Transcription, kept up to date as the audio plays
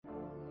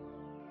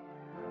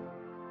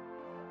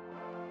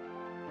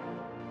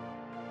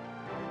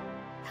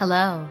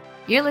Hello,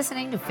 you're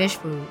listening to Fish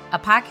Food, a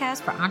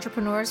podcast for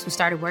entrepreneurs who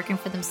started working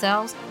for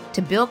themselves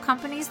to build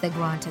companies that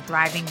grow into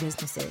thriving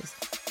businesses.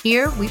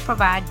 Here, we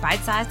provide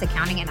bite-sized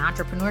accounting and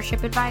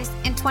entrepreneurship advice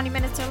in 20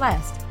 minutes or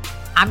less.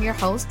 I'm your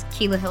host,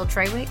 Keela Hill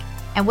Trawick,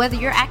 and whether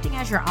you're acting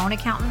as your own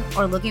accountant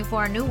or looking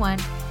for a new one,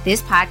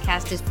 this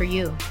podcast is for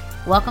you.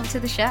 Welcome to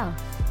the show.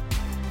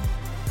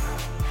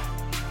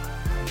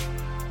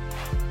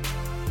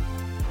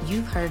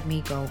 You've heard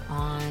me go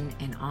on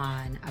and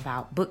on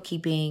about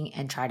bookkeeping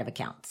and chart of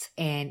accounts.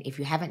 And if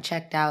you haven't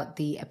checked out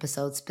the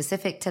episode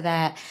specific to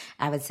that,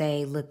 I would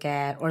say look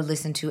at or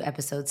listen to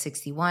episode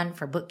 61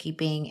 for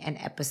bookkeeping and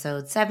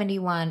episode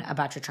 71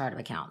 about your chart of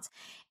accounts.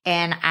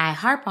 And I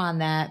harp on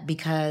that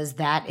because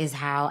that is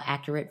how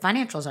accurate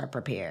financials are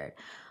prepared.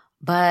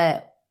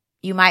 But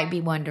you might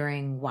be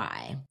wondering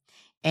why.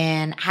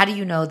 And how do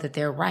you know that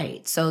they're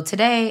right? So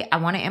today, I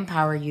want to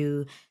empower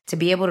you to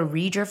be able to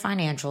read your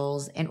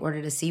financials in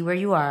order to see where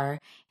you are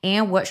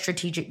and what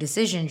strategic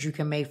decisions you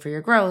can make for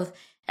your growth,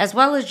 as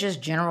well as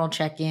just general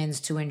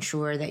check-ins to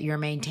ensure that you're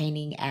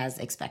maintaining as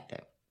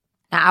expected.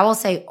 Now, I will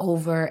say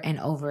over and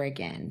over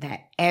again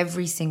that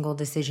every single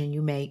decision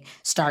you make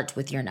starts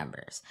with your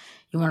numbers.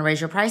 You want to raise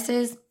your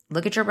prices?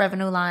 Look at your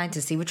revenue line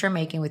to see what you're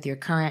making with your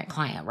current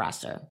client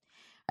roster.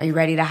 Are you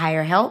ready to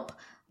hire help?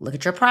 Look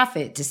at your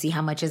profit to see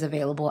how much is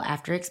available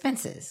after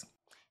expenses.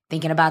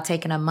 Thinking about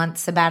taking a month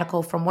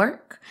sabbatical from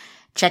work?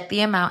 Check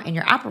the amount in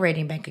your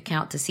operating bank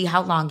account to see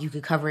how long you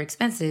could cover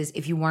expenses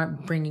if you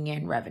weren't bringing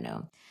in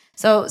revenue.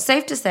 So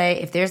safe to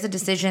say, if there's a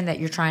decision that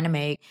you're trying to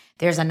make,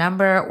 there's a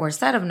number or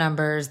set of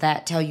numbers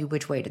that tell you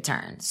which way to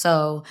turn.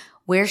 So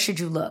where should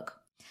you look?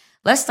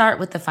 Let's start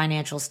with the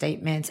financial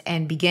statements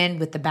and begin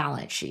with the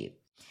balance sheet.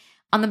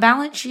 On the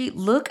balance sheet,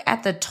 look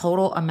at the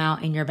total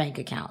amount in your bank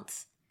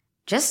accounts.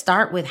 Just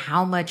start with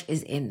how much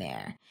is in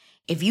there.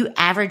 If you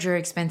average your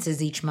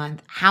expenses each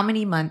month, how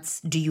many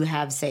months do you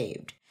have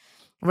saved?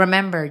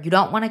 Remember, you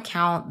don't want to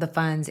count the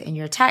funds in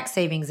your tax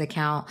savings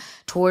account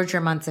towards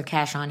your months of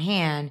cash on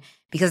hand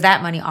because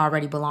that money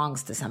already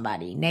belongs to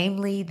somebody,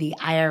 namely the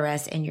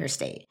IRS in your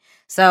state.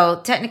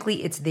 So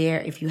technically it's there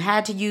if you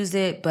had to use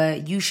it,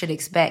 but you should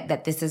expect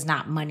that this is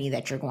not money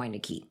that you're going to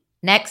keep.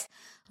 Next,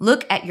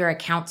 look at your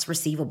accounts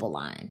receivable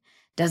line.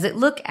 Does it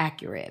look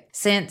accurate?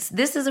 Since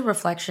this is a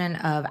reflection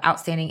of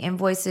outstanding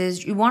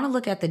invoices, you want to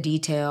look at the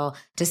detail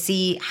to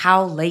see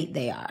how late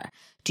they are.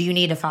 Do you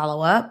need to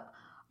follow up?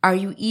 Are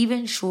you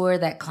even sure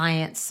that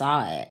clients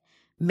saw it?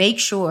 Make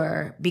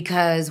sure,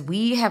 because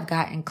we have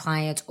gotten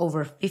clients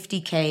over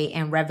 $50K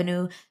in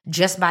revenue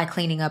just by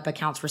cleaning up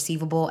accounts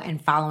receivable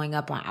and following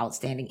up on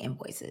outstanding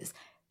invoices.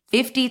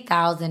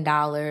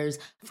 $50,000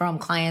 from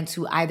clients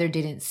who either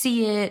didn't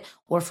see it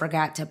or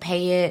forgot to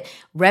pay it,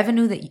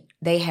 revenue that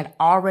they had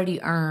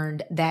already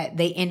earned that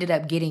they ended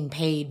up getting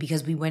paid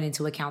because we went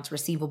into accounts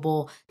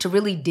receivable to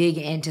really dig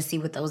in to see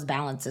what those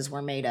balances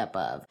were made up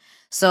of.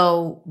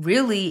 So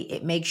really,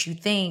 it makes you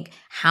think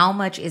how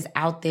much is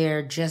out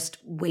there just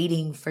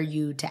waiting for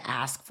you to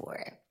ask for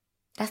it.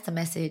 That's the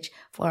message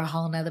for a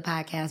whole nother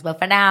podcast. But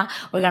for now,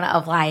 we're going to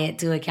apply it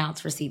to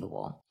accounts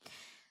receivable.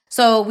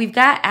 So we've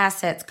got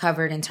assets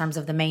covered in terms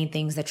of the main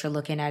things that you're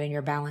looking at in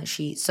your balance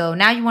sheet. So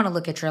now you want to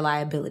look at your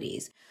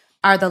liabilities.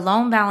 Are the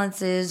loan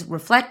balances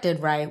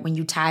reflected right when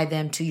you tie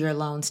them to your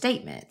loan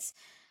statements?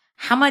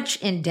 How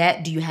much in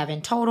debt do you have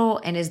in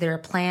total? And is there a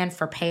plan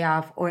for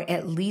payoff or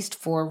at least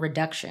for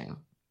reduction?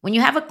 When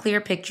you have a clear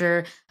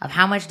picture of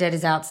how much debt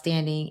is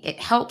outstanding, it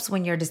helps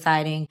when you're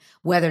deciding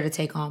whether to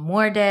take on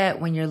more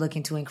debt, when you're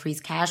looking to increase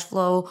cash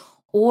flow,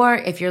 or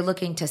if you're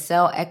looking to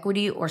sell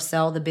equity or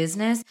sell the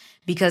business,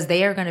 because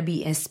they are going to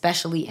be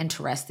especially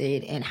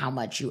interested in how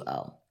much you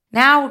owe.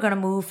 Now we're going to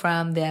move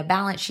from the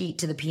balance sheet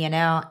to the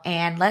P&L,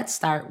 and let's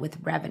start with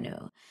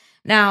revenue.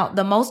 Now,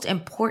 the most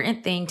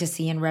important thing to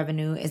see in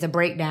revenue is a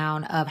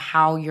breakdown of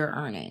how you're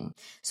earning.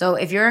 So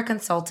if you're a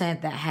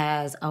consultant that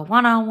has a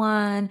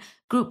one-on-one,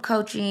 group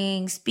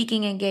coaching,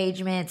 speaking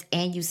engagements,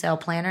 and you sell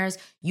planners,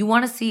 you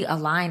want to see a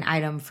line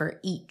item for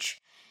each.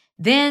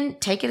 Then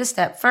take it a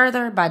step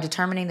further by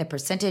determining the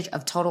percentage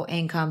of total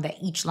income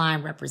that each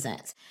line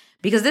represents,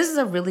 because this is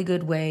a really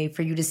good way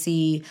for you to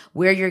see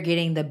where you're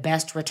getting the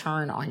best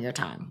return on your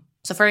time.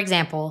 So for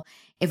example,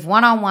 if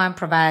one-on-one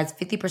provides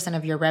 50%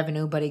 of your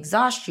revenue but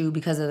exhausts you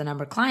because of the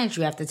number of clients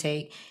you have to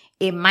take,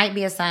 it might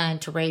be a sign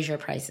to raise your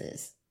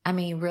prices. I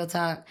mean, real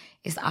talk,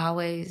 it's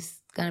always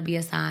going to be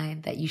a sign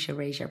that you should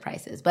raise your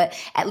prices, but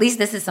at least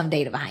this is some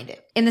data behind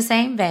it. In the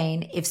same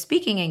vein, if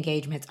speaking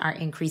engagements are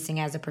increasing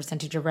as a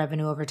percentage of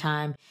revenue over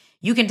time,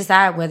 you can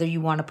decide whether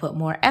you want to put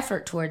more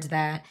effort towards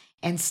that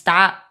and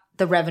stop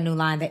the revenue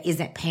line that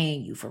isn't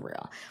paying you for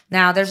real.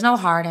 Now, there's no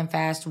hard and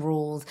fast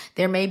rules.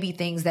 There may be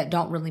things that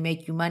don't really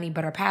make you money,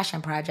 but are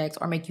passion projects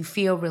or make you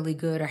feel really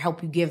good or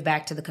help you give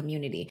back to the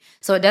community.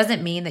 So it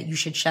doesn't mean that you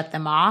should shut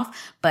them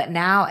off, but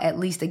now at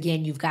least,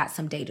 again, you've got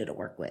some data to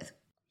work with.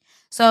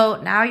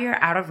 So now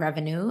you're out of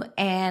revenue,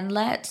 and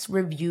let's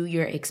review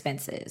your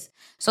expenses.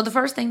 So the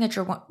first thing that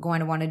you're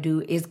going to want to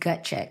do is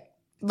gut check.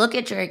 look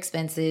at your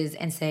expenses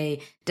and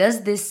say,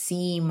 does this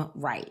seem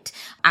right?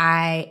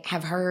 I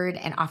have heard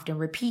and often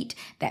repeat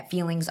that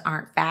feelings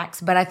aren't facts,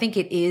 but I think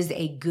it is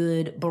a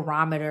good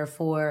barometer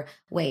for,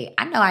 wait,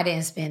 I know I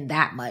didn't spend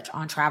that much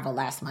on travel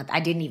last month. I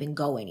didn't even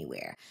go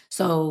anywhere.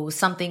 So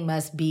something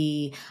must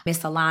be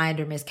misaligned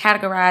or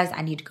miscategorized.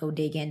 I need to go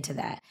dig into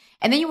that.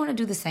 And then you want to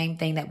do the same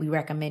thing that we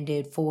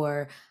recommended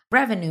for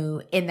revenue,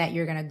 in that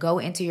you're going to go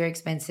into your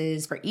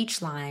expenses for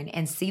each line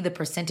and see the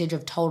percentage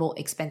of total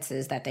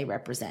expenses that they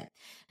represent.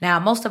 Now,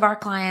 most of our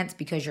clients,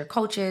 because you're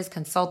coaches,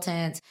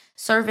 consultants,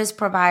 service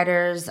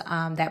providers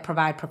that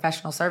provide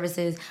professional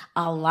services,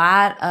 a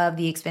lot of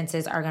the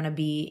expenses are going to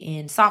be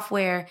in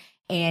software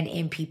and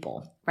in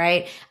people,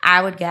 right?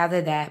 I would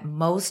gather that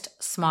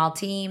most small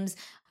teams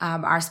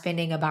are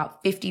spending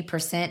about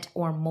 50%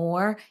 or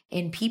more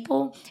in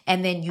people,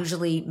 and then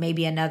usually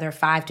maybe another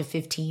 5 to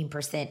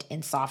 15%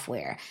 in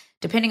software.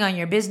 Depending on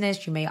your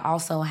business, you may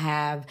also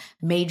have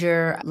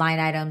major line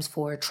items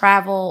for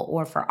travel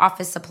or for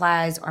office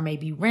supplies, or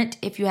maybe rent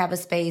if you have a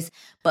space,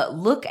 but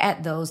look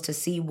at those to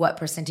see what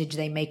percentage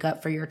they make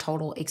up for your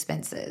total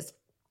expenses.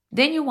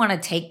 Then you want to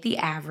take the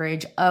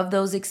average of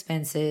those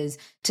expenses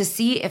to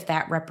see if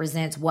that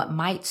represents what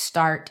might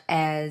start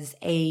as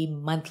a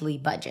monthly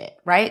budget,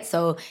 right?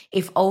 So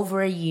if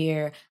over a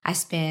year I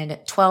spend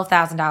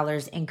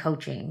 $12,000 in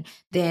coaching,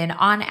 then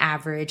on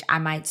average, I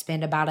might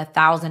spend about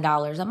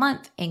 $1,000 a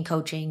month in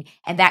coaching,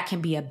 and that can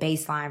be a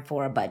baseline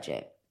for a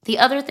budget. The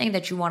other thing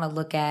that you want to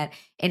look at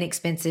in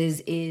expenses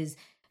is,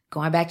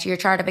 going back to your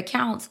chart of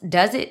accounts,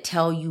 does it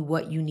tell you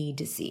what you need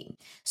to see?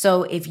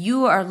 So if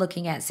you are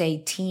looking at, say,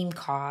 team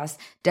costs,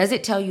 does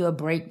it tell you a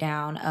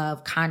breakdown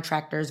of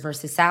contractors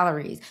versus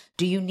salaries?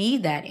 Do you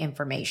need that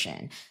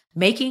information?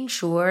 Making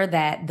sure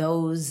that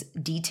those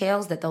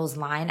details, that those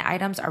line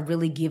items are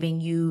really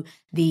giving you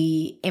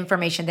the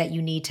information that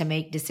you need to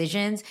make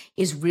decisions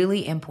is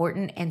really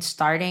important. And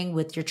starting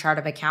with your chart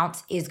of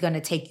accounts is going to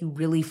take you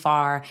really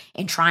far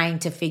in trying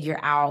to figure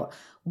out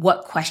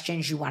what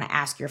questions you want to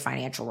ask your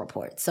financial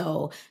report.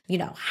 So,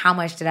 how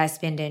much did I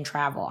spend in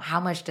travel? How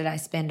much did I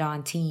spend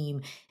on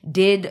team?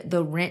 Did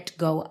the rent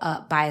go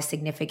up by a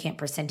significant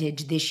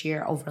percentage this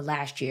year over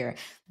last year?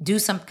 Do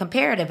some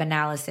comparative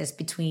analysis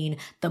between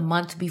the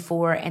month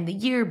before and the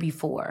year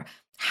before.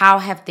 How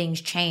have things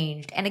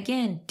changed? And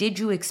again, did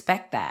you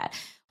expect that?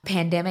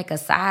 Pandemic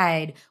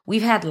aside,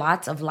 we've had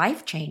lots of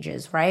life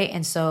changes, right?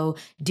 And so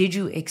did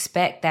you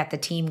expect that the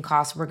team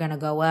costs were going to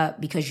go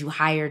up because you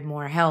hired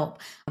more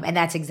help? And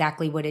that's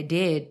exactly what it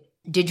did.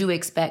 Did you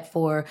expect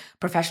for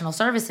professional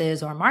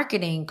services or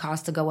marketing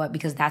costs to go up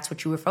because that's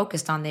what you were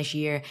focused on this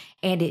year?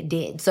 And it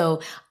did.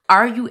 So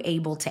are you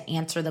able to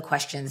answer the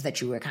questions that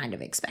you were kind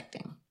of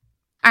expecting?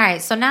 All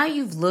right, so now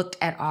you've looked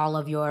at all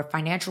of your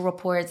financial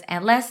reports,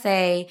 and let's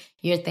say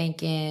you're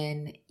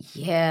thinking,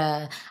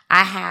 yeah,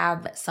 I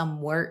have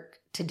some work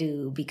to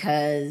do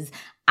because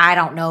I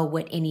don't know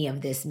what any of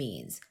this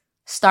means.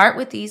 Start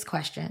with these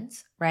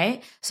questions,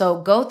 right?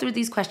 So go through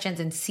these questions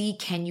and see,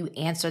 can you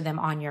answer them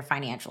on your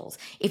financials?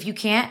 If you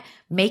can't,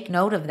 make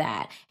note of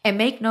that and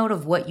make note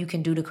of what you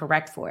can do to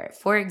correct for it.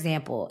 For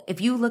example, if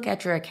you look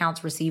at your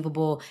accounts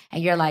receivable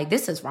and you're like,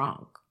 this is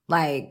wrong.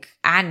 Like,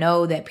 I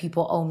know that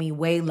people owe me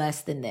way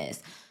less than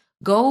this.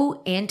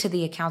 Go into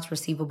the accounts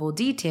receivable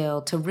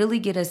detail to really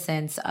get a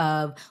sense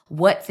of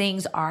what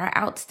things are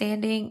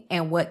outstanding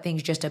and what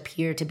things just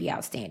appear to be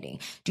outstanding.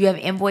 Do you have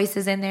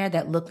invoices in there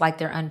that look like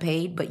they're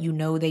unpaid, but you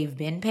know they've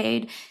been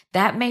paid?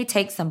 That may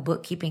take some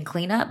bookkeeping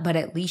cleanup, but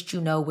at least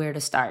you know where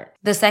to start.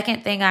 The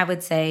second thing I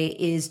would say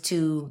is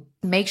to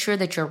make sure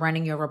that you're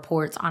running your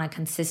reports on a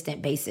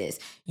consistent basis.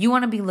 You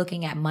want to be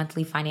looking at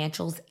monthly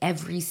financials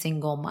every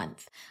single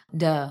month.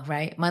 Duh,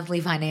 right?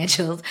 Monthly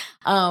financials.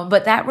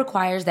 But that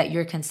requires that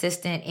you're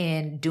consistent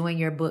in doing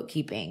your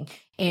bookkeeping,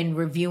 in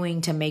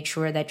reviewing to make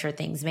sure that your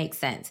things make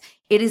sense.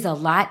 It is a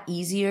lot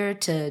easier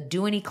to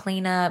do any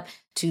cleanup,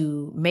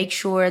 to make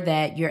sure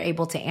that you're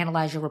able to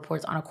analyze your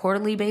reports on a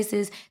quarterly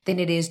basis than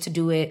it is to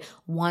do it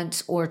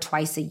once or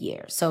twice a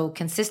year. So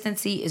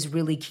consistency is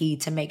really key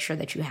to make sure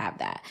that you have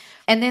that.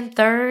 And then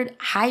third,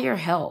 hire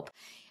help.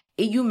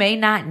 You may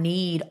not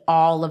need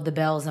all of the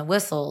bells and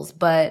whistles,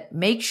 but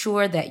make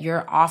sure that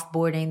you're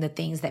offboarding the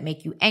things that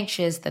make you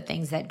anxious, the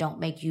things that don't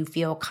make you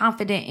feel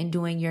confident in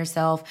doing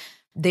yourself.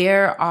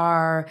 There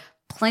are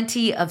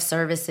plenty of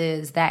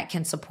services that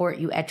can support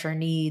you at your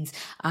needs.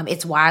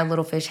 It's why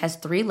Little Fish has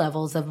 3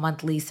 levels of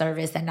monthly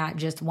service and not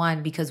just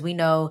one, because we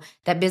know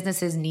that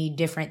businesses need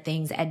different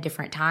things at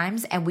different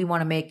times. And we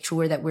want to make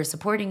sure that we're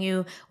supporting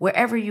you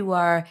wherever you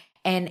are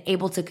and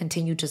able to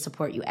continue to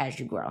support you as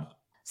you grow.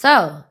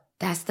 So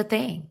that's the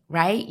thing,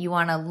 right? You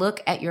want to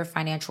look at your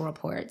financial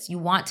reports. You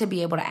want to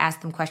be able to ask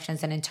them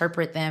questions and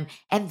interpret them.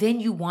 And then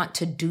you want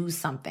to do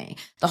something.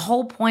 The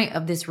whole point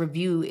of this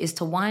review is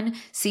to, 1,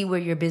 see where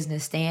your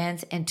business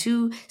stands, and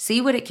 2, see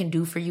what it can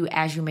do for you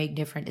as you make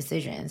different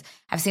decisions.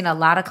 I've seen a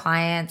lot of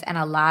clients and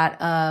a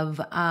lot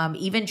of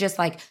even just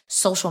like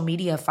social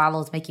media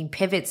follows making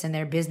pivots in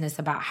their business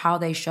about how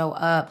they show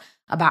up,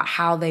 about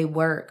how they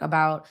work,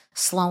 about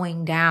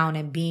slowing down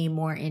and being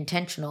more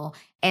intentional.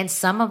 And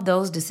some of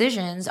those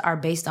decisions are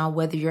based on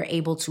whether you're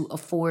able to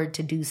afford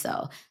to do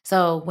so.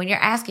 So when you're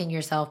asking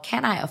yourself,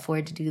 can I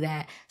afford to do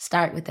that?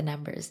 Start with the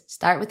numbers.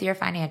 Start with your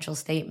financial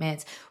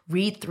statements,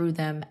 read through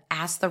them,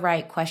 ask the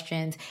right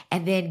questions,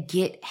 and then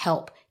get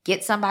help.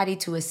 Get somebody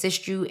to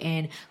assist you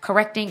in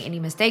correcting any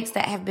mistakes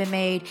that have been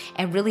made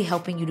and really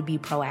helping you to be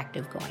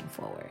proactive going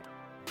forward.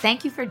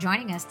 Thank you for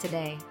joining us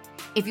today.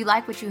 If you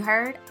like what you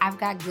heard, I've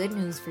got good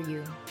news for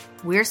you.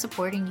 We're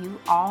supporting you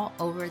all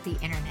over the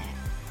internet.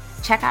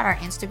 Check out our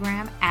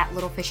Instagram at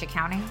Littlefish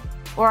Accounting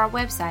or our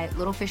website,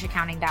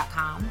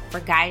 littlefishaccounting.com, for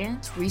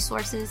guidance,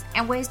 resources,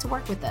 and ways to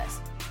work with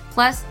us.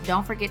 Plus,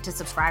 don't forget to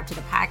subscribe to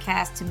the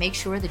podcast to make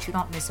sure that you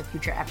don't miss a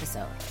future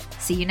episode.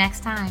 See you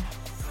next time.